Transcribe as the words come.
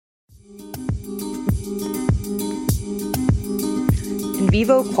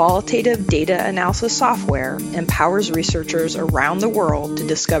NVivo qualitative data analysis software empowers researchers around the world to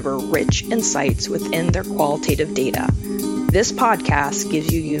discover rich insights within their qualitative data. This podcast gives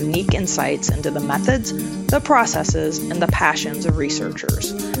you unique insights into the methods, the processes, and the passions of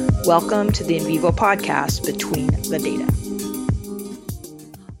researchers. Welcome to the NVivo podcast, Between the Data.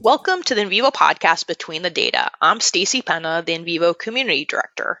 Welcome to the NVivo podcast, Between the Data. I'm Stacy Penna, the NVivo Community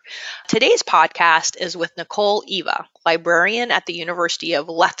Director. Today's podcast is with Nicole Eva, librarian at the University of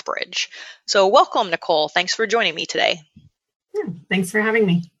Lethbridge. So welcome, Nicole. Thanks for joining me today. Thanks for having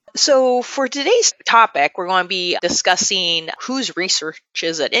me. So for today's topic, we're going to be discussing whose research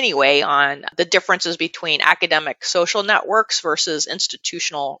is it anyway on the differences between academic social networks versus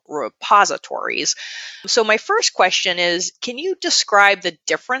institutional repositories. So my first question is, can you describe the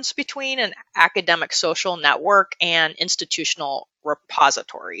difference between an academic social network and institutional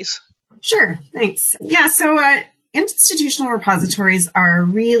repositories? Sure, thanks. Institutional repositories are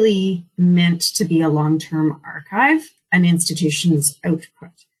really meant to be a long-term archive, an institution's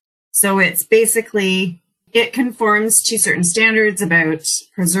output. So it's basically, it conforms to certain standards about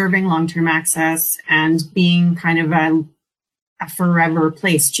preserving long-term access and being kind of a forever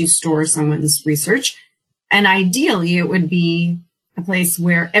place to store someone's research. And ideally, it would be a place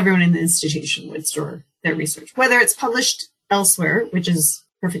where everyone in the institution would store their research, whether it's published elsewhere, which is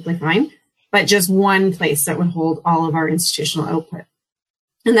perfectly fine, but just one place that would hold all of our institutional output.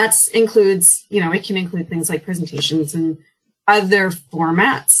 And that includes, it can include things like presentations and other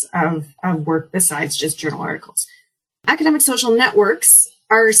formats of work besides just journal articles. Academic social networks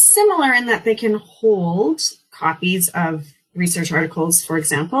are similar in that they can hold copies of research articles, for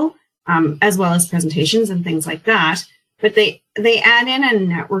example, as well as presentations and things like that. But they add in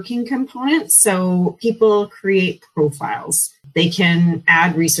a networking component. So people create profiles. They can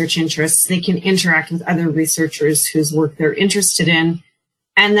add research interests. They can interact with other researchers whose work they're interested in.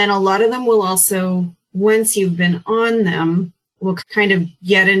 And then a lot of them will also, once you've been on them, will kind of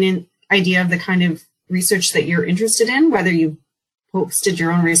get an idea of the kind of research that you're interested in, whether you've posted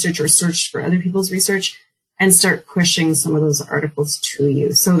your own research or searched for other people's research, and start pushing some of those articles to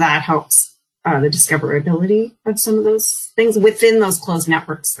you. So that helps the discoverability of some of those things within those closed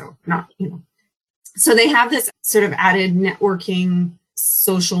networks, though, So they have this sort of added networking,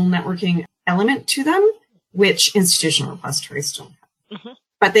 social networking element to them, which institutional repositories don't have. Mm-hmm.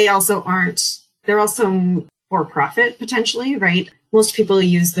 But they're also for profit potentially, right? Most people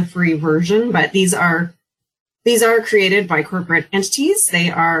use the free version, but these are created by corporate entities. They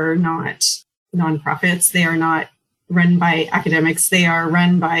are not nonprofits. They are not run by academics. They are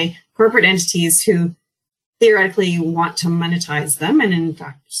run by corporate entities who theoretically want to monetize them. And in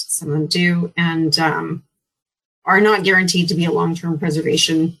fact, some of them do, and are not guaranteed to be a long-term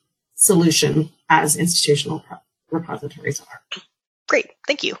preservation solution as institutional repositories are. Great,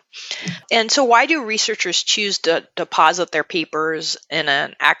 thank you. And so why do researchers choose to deposit their papers in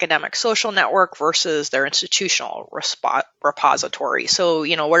an academic social network versus their institutional repository? So,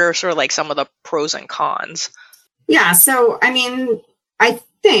 what are sort of like some of the pros and cons? Yeah, so, I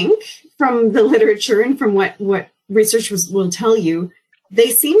think from the literature and from what researchers will tell you, they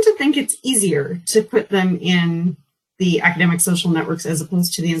seem to think it's easier to put them in the academic social networks as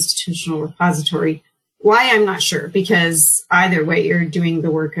opposed to the institutional repository. Why, I'm not sure, because either way, you're doing the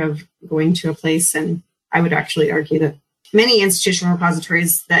work of going to a place, and I would actually argue that many institutional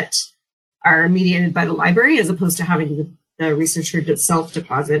repositories that are mediated by the library, as opposed to having the researcher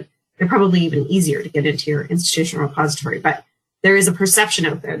self-deposit, they're probably even easier to get into your institutional repository. But there is a perception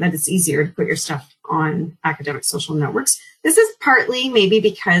out there that it's easier to put your stuff on academic social networks. This is partly maybe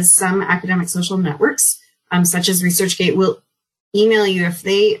because some academic social networks, such as ResearchGate, will email you if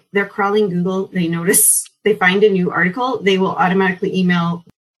they're crawling Google, they notice they find a new article, they will automatically email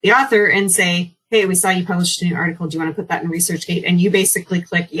the author and say, hey, we saw you published a new article. Do you want to put that in ResearchGate? And you basically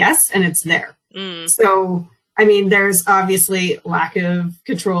click yes, and it's there. So, there's obviously lack of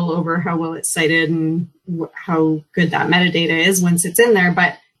control over how well it's cited and how good that metadata is once it's in there.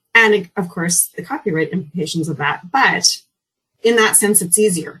 And of course, the copyright implications of that. But in that sense, it's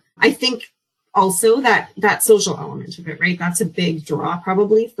easier. I think also that social element of it, right? That's a big draw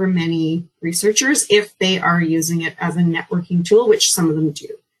probably for many researchers if they are using it as a networking tool, which some of them do.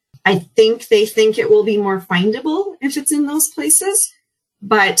 I think they think it will be more findable if it's in those places,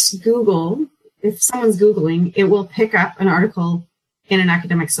 but Google, if someone's Googling, it will pick up an article in an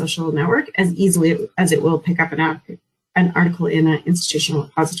academic social network as easily as it will pick up an article in an institutional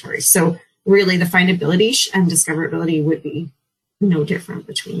repository. So really the findability and discoverability would be no different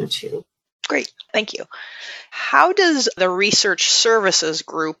between the two. Great, thank you. How does the research services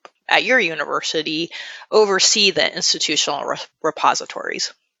group at your university oversee the institutional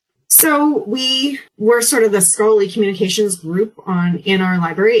repositories? So we were sort of the scholarly communications group in our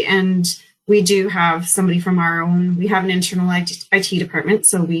library, and we do have somebody from our own. We have an internal IT department,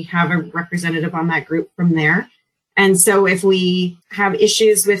 so we have a representative on that group from there. And so if we have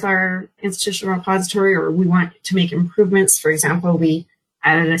issues with our institutional repository or we want to make improvements, for example, we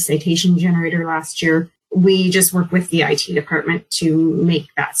added a citation generator last year, we just work with the IT department to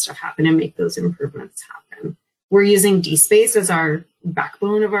make that stuff happen and make those improvements happen. We're using DSpace as our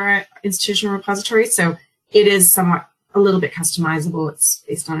backbone of our institutional repository, so it is somewhat a little bit customizable. It's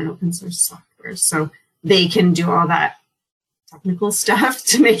based on an open source software, so they can do all that technical stuff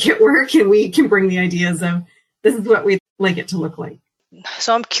to make it work, and we can bring the ideas of this is what we'd like it to look like.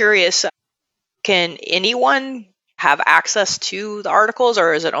 So I'm curious, can anyone have access to the articles,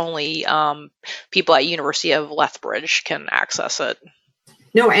 or is it only people at University of Lethbridge can access it?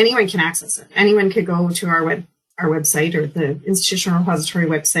 No, anyone can access it. Anyone could go to our website or the institutional repository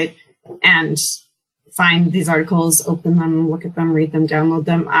website and find these articles, open them, look at them, read them, download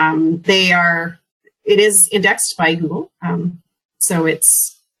them. It is indexed by Google. So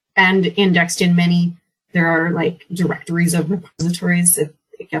it's and indexed in many. There are like directories of repositories. It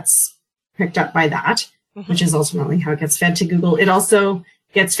gets picked up by that, which is ultimately how it gets fed to Google. It also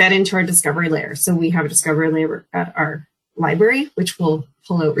gets fed into our discovery layer. So we have a discovery layer at our library, which will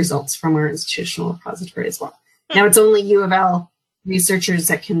pull out results from our institutional repository as well. Now, it's only U of L researchers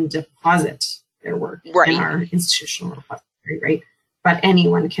that can deposit their work in our institutional repository, right? But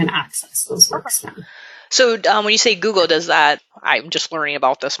anyone can access those works now. So when you say Google, does that, I'm just learning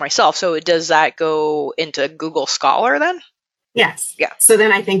about this myself, so does that go into Google Scholar then? Yes. Yeah. So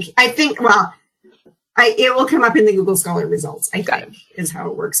then I think, well, it will come up in the Google Scholar results, I think, is how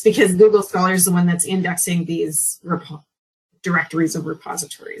it works, because Google Scholar is the one that's indexing these directories of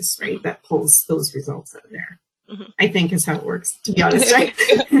repositories, right? That pulls those results out of there. I think is how it works, to be honest.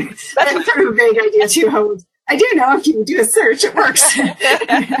 That's sort of a vague idea too. How I do know if you do a search, it works.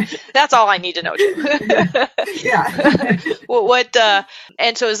 That's all I need to know too. Yeah. Well,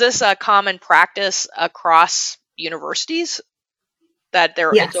 and so is this a common practice across universities that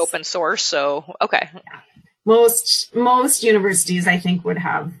it's open source? So, okay. Yeah. Most universities, I think, would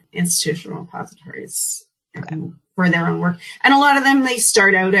have institutional repositories for their own work. And a lot of them, they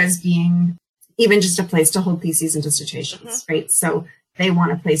start out as being even just a place to hold theses and dissertations, right? So they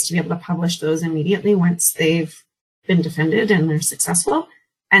want a place to be able to publish those immediately once they've been defended and they're successful.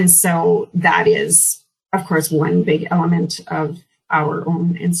 And so that is, of course, one big element of our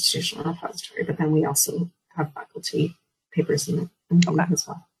own institutional repository. But then we also have faculty papers in it as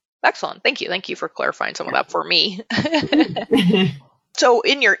well. Excellent. Thank you. Thank you for clarifying some of that for me. So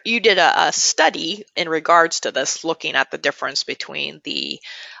you did a study in regards to this, looking at the difference between the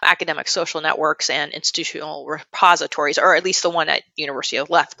academic social networks and institutional repositories, or at least the one at University of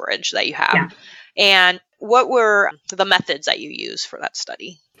Lethbridge that you have. Yeah. And what were the methods that you used for that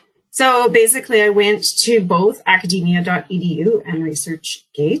study? So basically I went to both academia.edu and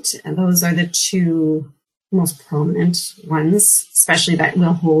ResearchGate, and those are the two most prominent ones, especially that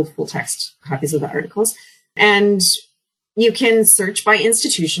will hold full text copies of the articles. And you can search by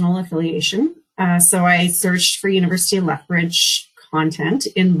institutional affiliation. So I searched for University of Lethbridge content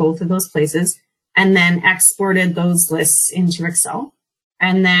in both of those places and then exported those lists into Excel.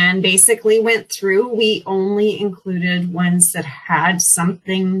 And then basically went through. We only included ones that had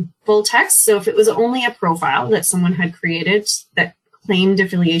something full text. So if it was only a profile that someone had created that claimed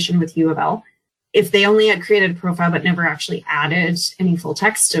affiliation with U of L, if they only had created a profile but never actually added any full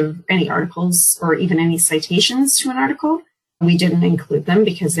text of any articles or even any citations to an article, we didn't include them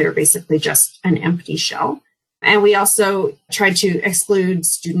because they're basically just an empty shell. And we also tried to exclude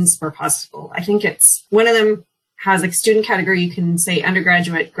students where possible. I think it's one of them has a student category. You can say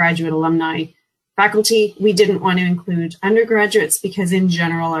undergraduate, graduate, alumni, faculty. We didn't want to include undergraduates because in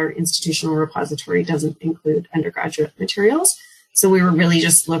general, our institutional repository doesn't include undergraduate materials. So we were really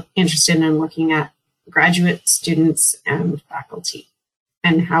just interested in looking at graduate students and faculty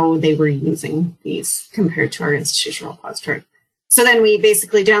and how they were using these compared to our institutional repository. So then we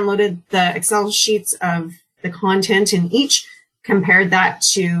basically downloaded the Excel sheets of the content in each, compared that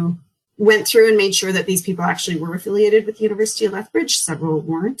to, went through and made sure that these people actually were affiliated with the University of Lethbridge. Several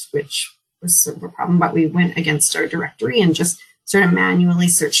weren't, which was sort of a problem, but we went against our directory and just sort of manually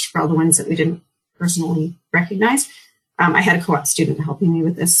searched for all the ones that we didn't personally recognize. I had a co-op student helping me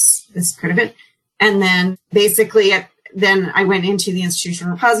with this part of it. And then basically, then I went into the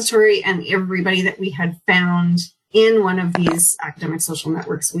institutional repository, and everybody that we had found in one of these academic social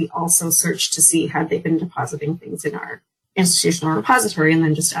networks, we also searched to see had they been depositing things in our institutional repository and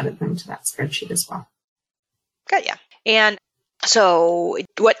then just added them to that spreadsheet as well. Got ya. And so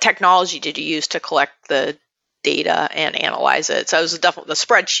what technology did you use to collect the data and analyze it? So it was definitely the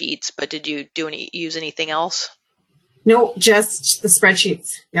spreadsheets, but did you use anything else? No, just the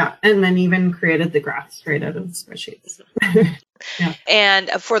spreadsheets. Yeah. And then even created the graphs right out of the spreadsheets. Yeah. And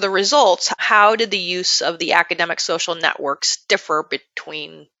for the results, how did the use of the academic social networks differ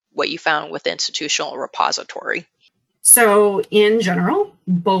between what you found with the institutional repository? So in general,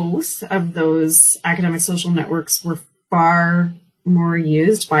 both of those academic social networks were far more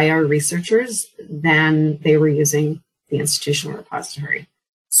used by our researchers than they were using the institutional repository.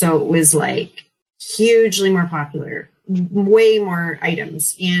 So it was like hugely more popular, way more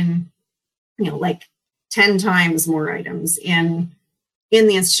items in, like 10 times more items in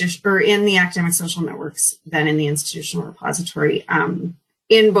the institution or in the academic social networks than in the institutional repository.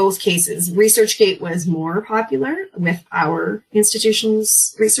 In both cases, ResearchGate was more popular with our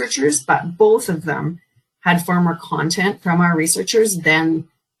institution's researchers, but both of them had far more content from our researchers than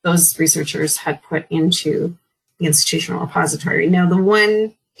those researchers had put into the institutional repository. Now, the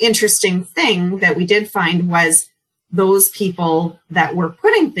one interesting thing that we did find was those people that were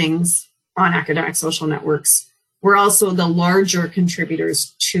putting things on academic social networks were also the larger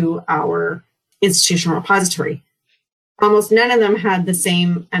contributors to our institutional repository. Almost none of them had the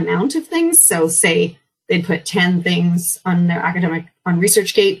same amount of things. So say they'd put 10 things on their on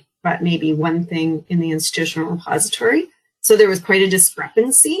ResearchGate, but maybe one thing in the institutional repository. So there was quite a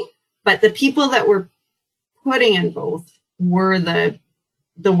discrepancy, but the people that were putting in both were the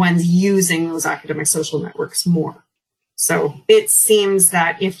ones using those academic social networks more. So it seems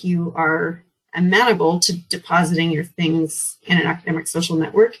that if you are amenable to depositing your things in an academic social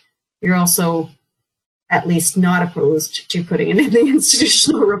network, you're also at least not opposed to putting it in the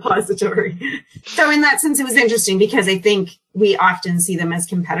institutional repository. So in that sense, it was interesting because I think we often see them as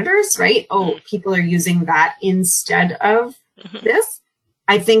competitors, right? Oh, people are using that instead of this.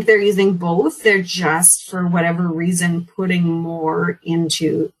 I think they're using both. They're just, for whatever reason, putting more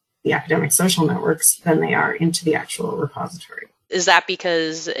into the academic social networks than they are into the actual repository. Is that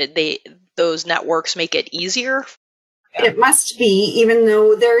because those networks make it easier? It must be, even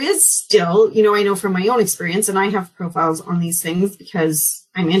though there is still, I know from my own experience, and I have profiles on these things because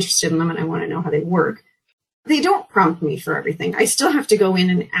I'm interested in them and I want to know how they work. They don't prompt me for everything. I still have to go in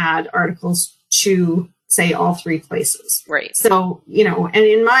and add articles to, say, all three places. Right. So, and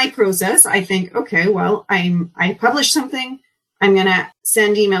in my process, I think, okay, well, I publish something. I'm going to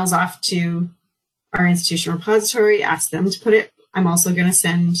send emails off to our institutional repository, ask them to put it. I'm also going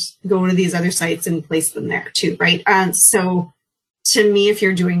to go to these other sites and place them there too, right? So to me, if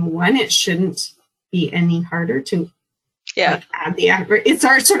you're doing one, it shouldn't be any harder to add it's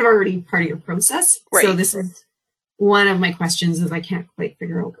sort of already part of your process. Right. So this is one of my questions is I can't quite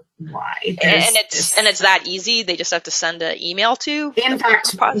figure out why. And it's that easy. They just have to send an email to. In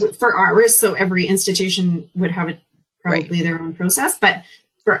fact, for ours, so every institution would have probably their own process, but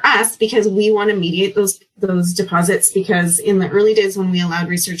for us, because we want to mediate those deposits, because in the early days when we allowed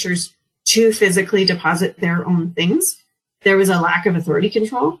researchers to physically deposit their own things, there was a lack of authority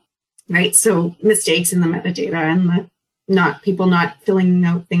control, right? So mistakes in the metadata and people not filling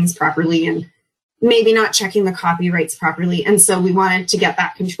out things properly and maybe not checking the copyrights properly. And so we wanted to get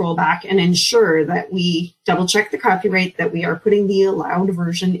that control back and ensure that we double check the copyright, that we are putting the allowed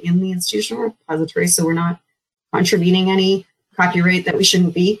version in the institutional repository, so we're not contravening any copyright that we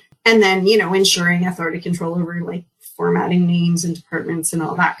shouldn't be. And then, ensuring authority control over like formatting names and departments and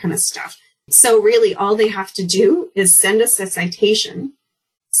all that kind of stuff. So really all they have to do is send us a citation,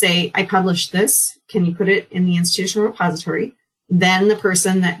 say, I published this. Can you put it in the institutional repository? Then the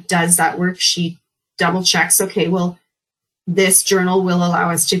person that does that work, she double checks, okay, well, this journal will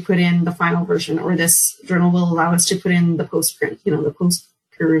allow us to put in the final version, or this journal will allow us to put in the post-print, the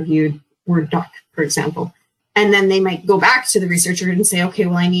post-peer-reviewed Word doc, for example. And then they might go back to the researcher and say, okay,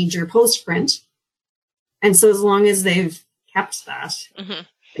 well, I need your post-print. And so as long as they've kept that,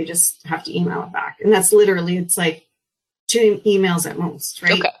 they just have to email it back. And that's literally, it's like 2 emails at most,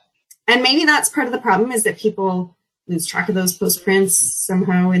 right? Okay. And maybe that's part of the problem, is that people lose track of those post-prints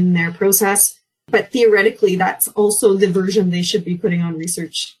somehow in their process. But theoretically, that's also the version they should be putting on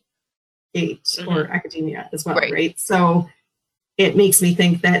ResearchGate or academia as well, right? So it makes me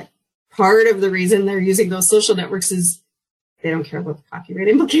think that part of the reason they're using those social networks is they don't care about the copyright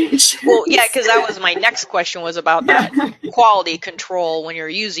implications. Well, yeah, because that was my next question, was about that quality control when you're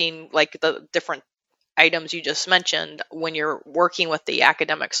using like the different items you just mentioned when you're working with the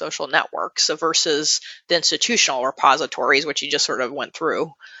academic social networks versus the institutional repositories, which you just sort of went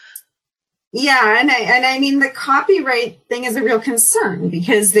through. Yeah, and I mean the copyright thing is a real concern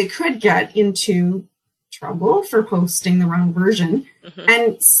because they could get into trouble for posting the wrong version. Mm-hmm.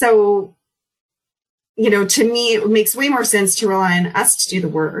 And so, to me, it makes way more sense to rely on us to do the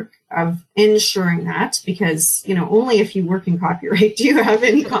work of ensuring that, because, only if you work in copyright do you have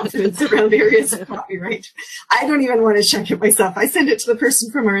any confidence around areas of copyright. I don't even want to check it myself. I send it to the person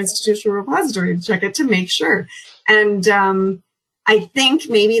from our institutional repository to check it to make sure. And I think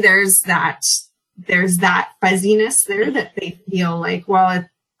maybe there's that fuzziness there that they feel like, well,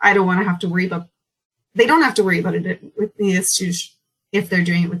 I don't want to have to worry about. They don't have to worry about it with the institution if they're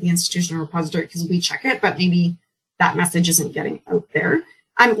doing it with the institutional repository because we check it, but maybe that message isn't getting out there.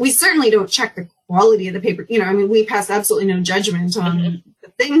 We certainly don't check the quality of the paper. We pass absolutely no judgment on the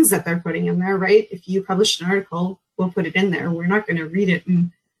things that they're putting in there, right? If you publish an article, we'll put it in there. We're not going to read it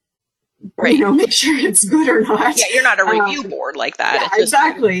and make sure it's good or not. Yeah, you're not a review board like that. Yeah, it's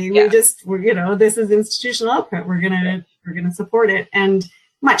exactly. Just, we're this is institutional output. We're gonna support it. And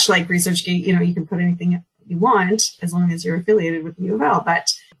much like ResearchGate, you can put anything you want as long as you're affiliated with the U of L.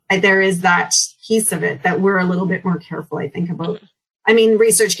 But there is that piece of it that we're a little bit more careful, I think, about. I mean,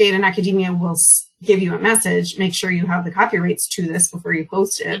 ResearchGate and academia will give you a message, make sure you have the copyrights to this before you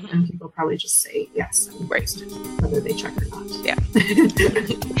post it. And people probably just say yes, and post it, whether they check or not. Yeah.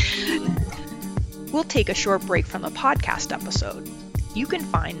 We'll take a short break from the podcast episode. You can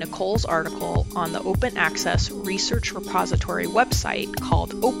find Nicole's article on the Open Access Research Repository website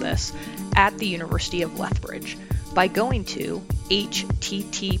called Opus at the University of Lethbridge by going to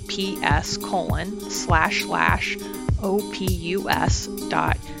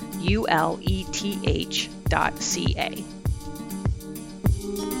https://opus.uleth.ca.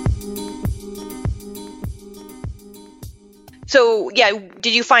 So,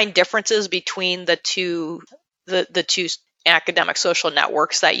 did you find differences between the two academic social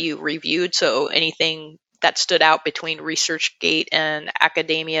networks that you reviewed? So anything that stood out between ResearchGate and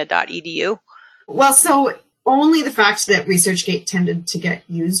academia.edu? Well, so only the fact that ResearchGate tended to get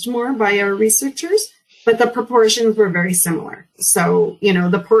used more by our researchers, but the proportions were very similar. So,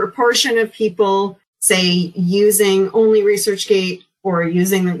 the proportion of people, say, using only ResearchGate or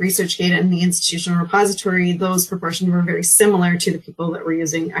using the ResearchGate and the institutional repository, those proportions were very similar to the people that were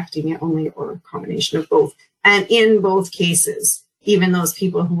using academia only or a combination of both. And in both cases, even those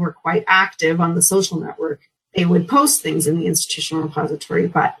people who were quite active on the social network, they would post things in the institutional repository,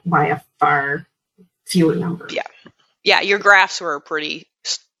 but by a far fewer number. Yeah, your graphs were pretty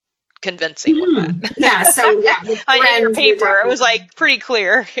convincing with that. Yeah, so on your paper, it was like pretty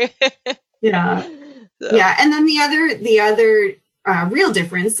clear. Yeah. So. Yeah, and then the other real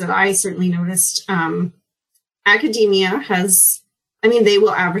difference that I certainly noticed, academia has, they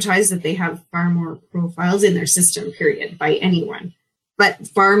will advertise that they have far more profiles in their system, period, by anyone. But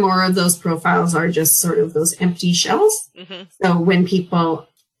far more of those profiles are just sort of those empty shells. Mm-hmm. So when people,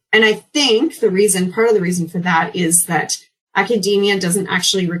 and I think part of the reason for that is that academia doesn't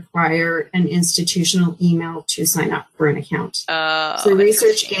actually require an institutional email to sign up for an account. So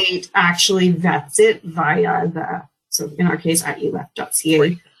ResearchGate actually vets it via so in our case, at uleth.ca.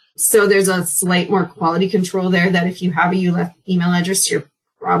 Right. So there's a slight more quality control there that if you have a ULETH email address, you're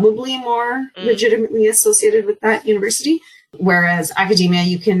probably more legitimately associated with that university. Whereas academia,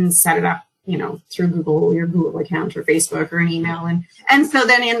 you can set it up, through Google, your Google account or Facebook or an email. And so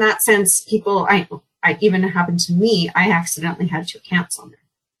then in that sense, people, I even happened to me, I accidentally had 2 accounts on there,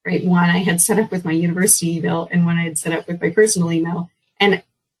 right? One I had set up with my university email and one I had set up with my personal email. And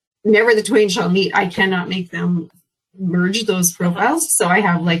never the twain shall meet. I cannot make them merge those profiles. So I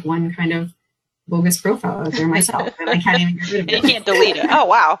have like one kind of bogus profile out there myself and I can't even get rid of it. You can't delete it. Oh,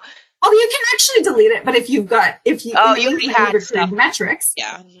 wow. Well, you can actually delete it, but if you have metrics,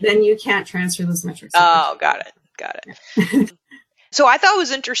 then you can't transfer those metrics. Oh, got it. So I thought it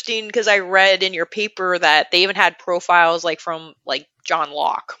was interesting because I read in your paper that they even had profiles from John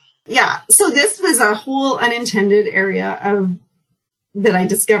Locke. Yeah. So this was a whole unintended area that I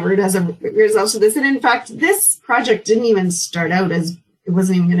discovered as a result of this. And in fact, this project didn't even start out as, it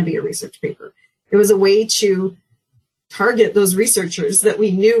wasn't even going to be a research paper. It was a way to target those researchers that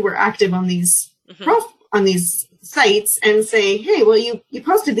we knew were active on these on these sites and say, hey, well, you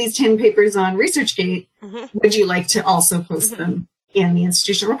posted these 10 papers on ResearchGate. Would you like to also post them in the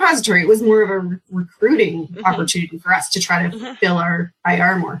institutional repository? It was more of a recruiting opportunity for us to try to fill our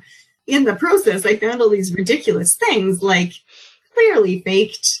IR more. In the process, I found all these ridiculous things like clearly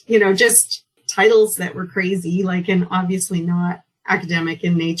faked, just titles that were crazy, and obviously not academic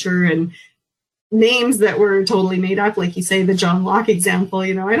in nature, and names that were totally made up, like you say, the John Locke example.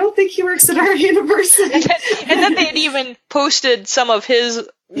 I don't think he works at our university. And then they had even posted some of his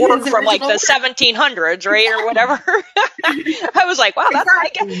work from like the 1700s, right? Or whatever. I was like, wow,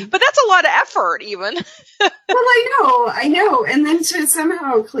 Exactly. but that's a lot of effort even. Well, I know. And then to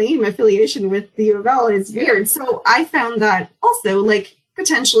somehow claim affiliation with the U of L is weird. So I found that also like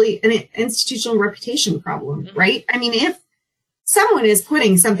potentially an institutional reputation problem, right? I mean, if someone is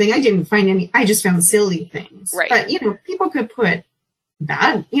putting something, I just found silly things. Right. But, people could put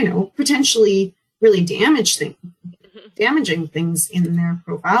bad, potentially really damaging things in their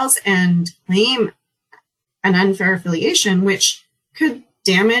profiles and claim an unfair affiliation, which could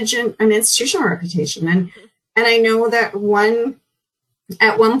damage an institutional reputation. And I know that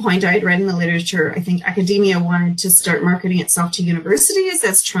at one point I had read in the literature, I think academia wanted to start marketing itself to universities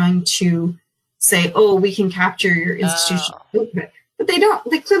as trying to say, oh, we can capture your institutional output. But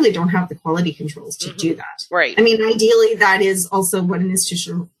they clearly don't have the quality controls to do that. Right. I mean, ideally, that is also what an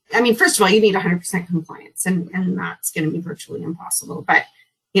institutional, first of all, you need 100% compliance, and that's going to be virtually impossible. But,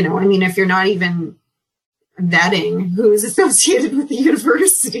 if you're not even vetting who is associated with the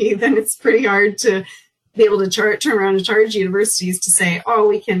university, then it's pretty hard to be able to turn around and charge universities to say, oh,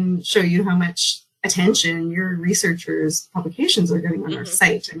 we can show you how much attention your researchers' publications are getting on our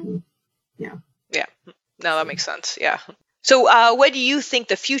site. Yeah. No, that makes sense. Yeah. So what do you think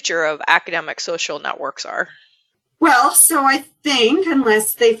the future of academic social networks are? Well, so I think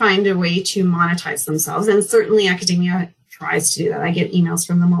unless they find a way to monetize themselves, and certainly academia tries to do that. I get emails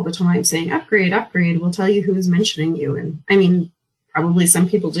from them all the time saying, upgrade, we'll tell you who's mentioning you. And probably some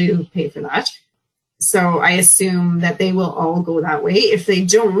people do pay for that. So I assume that they will all go that way. If they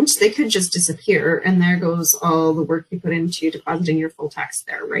don't, they could just disappear. And there goes all the work you put into depositing your full text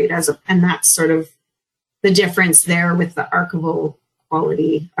there, right? And that's sort of the difference there with the archival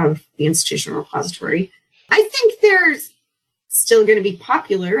quality of the institutional repository. I think they're still going to be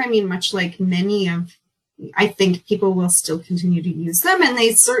popular. Much like I think people will still continue to use them, and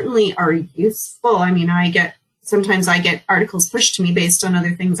they certainly are useful. Sometimes I get articles pushed to me based on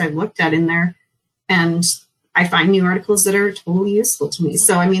other things I've looked at in there, and I find new articles that are totally useful to me.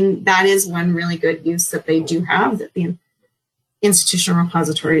 So, that is one really good use that they do have that the institutional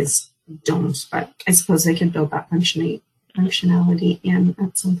repositories don't, but I suppose they could build that functionality in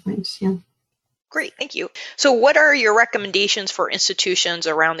at some point. Yeah. Great, thank you. So what are your recommendations for institutions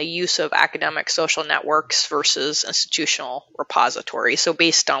around the use of academic social networks versus institutional repositories? So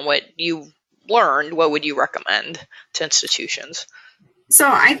based on what you learned, what would you recommend to institutions? So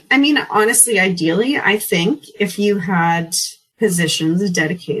honestly, ideally, I think if you had positions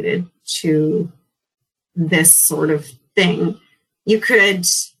dedicated to this sort of thing, you could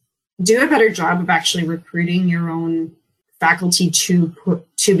do a better job of actually recruiting your own faculty to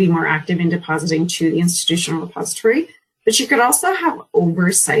be more active in depositing to the institutional repository. But you could also have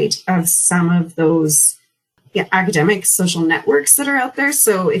oversight of some of those academic social networks that are out there.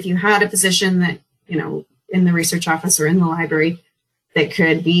 So if you had a position that, in the research office or in the library that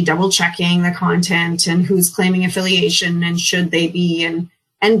could be double checking the content and who's claiming affiliation and should they be,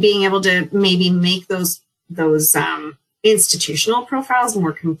 and being able to maybe make those institutional profiles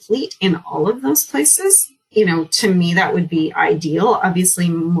more complete in all of those places, to me, that would be ideal. Obviously,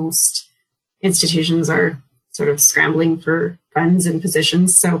 most institutions are sort of scrambling for funds and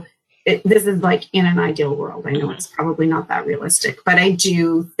positions. So this is like in an ideal world. I know it's probably not that realistic, but I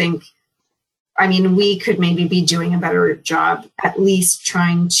do think, we could maybe be doing a better job, at least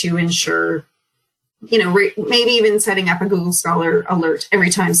trying to ensure, maybe even setting up a Google Scholar alert every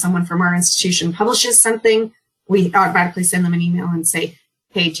time someone from our institution publishes something. We automatically send them an email and say,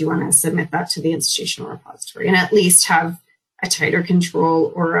 hey, do you want to submit that to the institutional repository? And at least have a tighter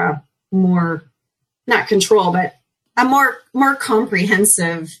control or a more, not control, but a more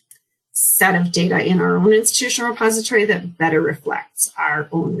comprehensive set of data in our own institutional repository that better reflects our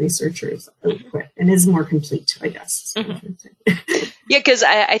own researchers' output and is more complete, I guess. Yeah, because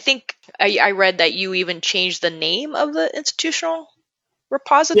I think I read that you even changed the name of the institutional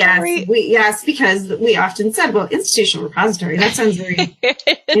repository? Yes, because we often said, well, institutional repository, that sounds very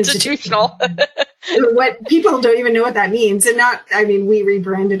institutional. What people don't even know what that means. And we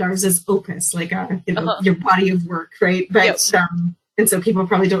rebranded ours as Opus, like your body of work, right? But and so people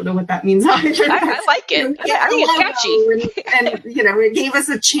probably don't know what that means either. I like it. I think it's catchy. And it gave us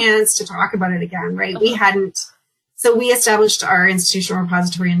a chance to talk about it again, right? We established our institutional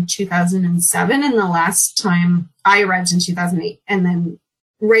repository in 2007, and the last time I arrived in 2008. And then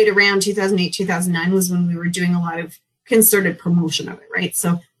right around 2008, 2009 was when we were doing a lot of concerted promotion of it, right?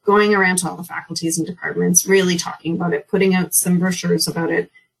 So going around to all the faculties and departments, really talking about it, putting out some brochures about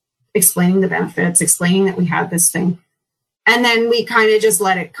it, explaining the benefits, explaining that we had this thing. And then we kind of just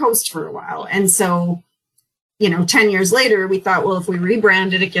let it coast for a while. And so, 10 years later, we thought, well, if we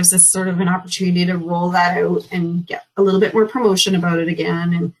rebrand it, it gives us sort of an opportunity to roll that out and get a little bit more promotion about it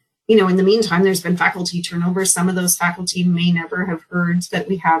again. And, in the meantime, there's been faculty turnover. Some of those faculty may never have heard that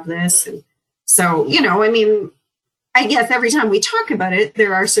we have this. And so, I guess every time we talk about it,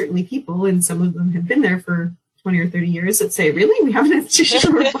 there are certainly people, and some of them have been there for 20 or 30 years, that say, really, we have an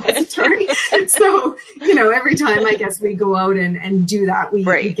institutional repository? So, every time I guess we go out and do that, we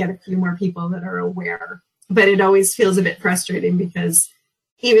get a few more people that are aware. But it always feels a bit frustrating because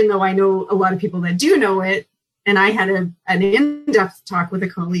even though I know a lot of people that do know it, and I had an in-depth talk with a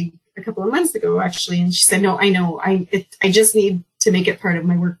colleague a couple of months ago, actually, and she said, no, I know, I just need to make it part of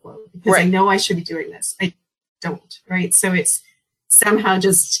my workflow because I know I should be doing this. I don't, right? So it's somehow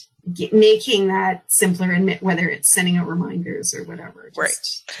just making that simpler, and whether it's sending out reminders or whatever,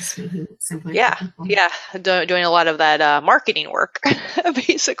 just making it simpler. Yeah, doing a lot of that marketing work,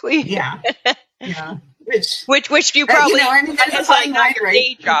 basically. Yeah. Which you probably it's like not your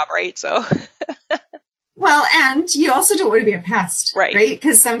day job, right? So. Well, and you also don't want to be a pest, right?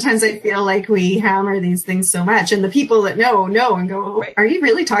 Because sometimes I feel like we hammer these things so much, and the people that know and go, are you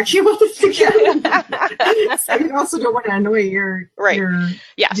really talking about this again? So you also don't want to annoy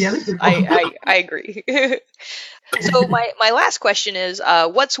the other people. I agree. So my last question is,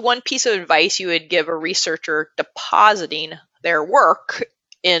 what's one piece of advice you would give a researcher depositing their work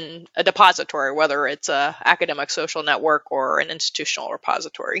in a depository, whether it's a academic social network or an institutional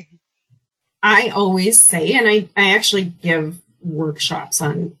repository? I always say, and I actually give workshops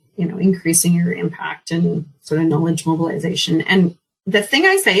on, increasing your impact and sort of knowledge mobilization. And the thing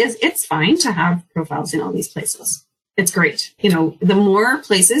I say is it's fine to have profiles in all these places. It's great. The more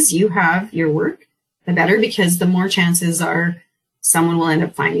places you have your work, the better, because the more chances are someone will end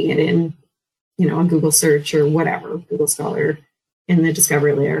up finding it in, a Google search or whatever, Google Scholar, in the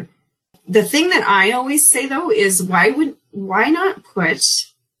discovery layer. The thing that I always say, though, is why not put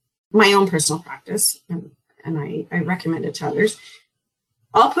my own personal practice, and I recommend it to others.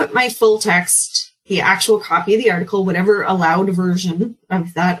 I'll put my full text, the actual copy of the article, whatever allowed version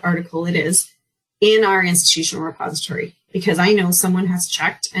of that article it is, in our institutional repository, because I know someone has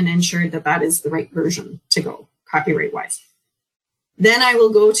checked and ensured that that is the right version to go, copyright-wise. Then I will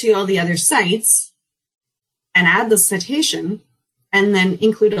go to all the other sites and add the citation, and then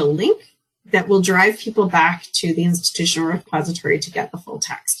include a link that will drive people back to the institutional repository to get the full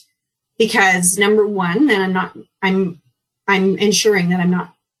text. Because number one, then I'm ensuring that I'm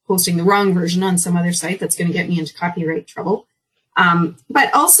not posting the wrong version on some other site that's going to get me into copyright trouble.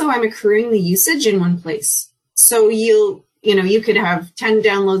 But also I'm accruing the usage in one place. So you could have 10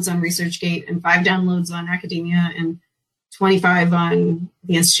 downloads on ResearchGate and 5 downloads on Academia and 25 on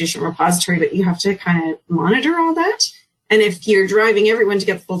the institutional repository, but you have to kind of monitor all that. And if you're driving everyone to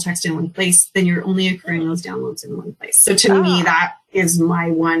get the full text in one place, then you're only accruing those downloads in one place. So to me, that is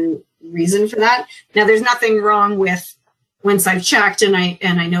my one reason for that. Now, there's nothing wrong with, once I've checked and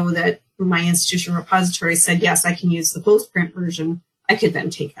I know that my institutional repository said, yes, I can use the post-print version, I could then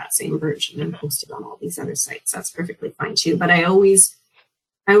take that same version and post it on all these other sites. That's perfectly fine too. But I always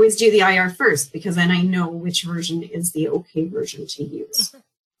do the IR first, because then I know which version is the okay version to use.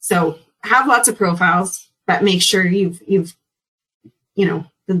 So have lots of profiles, but make sure you've the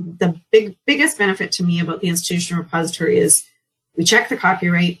biggest benefit to me about the institutional repository is we check the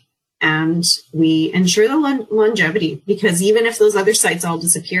copyright and we ensure the longevity, because even if those other sites all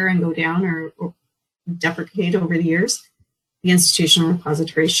disappear and go down or deprecate over the years, the institutional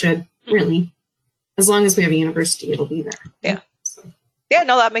repository should really, as long as we have a university, it'll be there. Yeah. So. Yeah,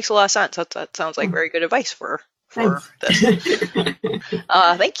 no, that makes a lot of sense. That sounds like very good advice for this.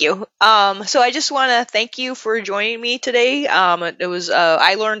 Thank you. So I just want to thank you for joining me today. It was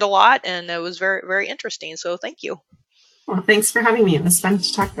I learned a lot, and it was very, very interesting. So thank you. Well, thanks for having me. It was fun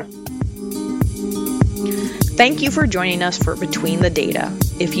to talk about. Thank you for joining us for Between the Data.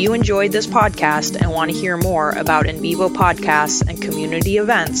 If you enjoyed this podcast and want to hear more about NVivo podcasts and community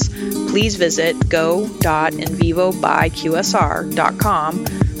events, please visit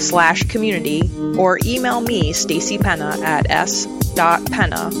go.nvivobyqsr.com/community or email me, Stacy Penna, at s.penna,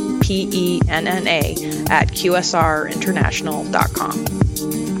 penna, @qsrinternational.com.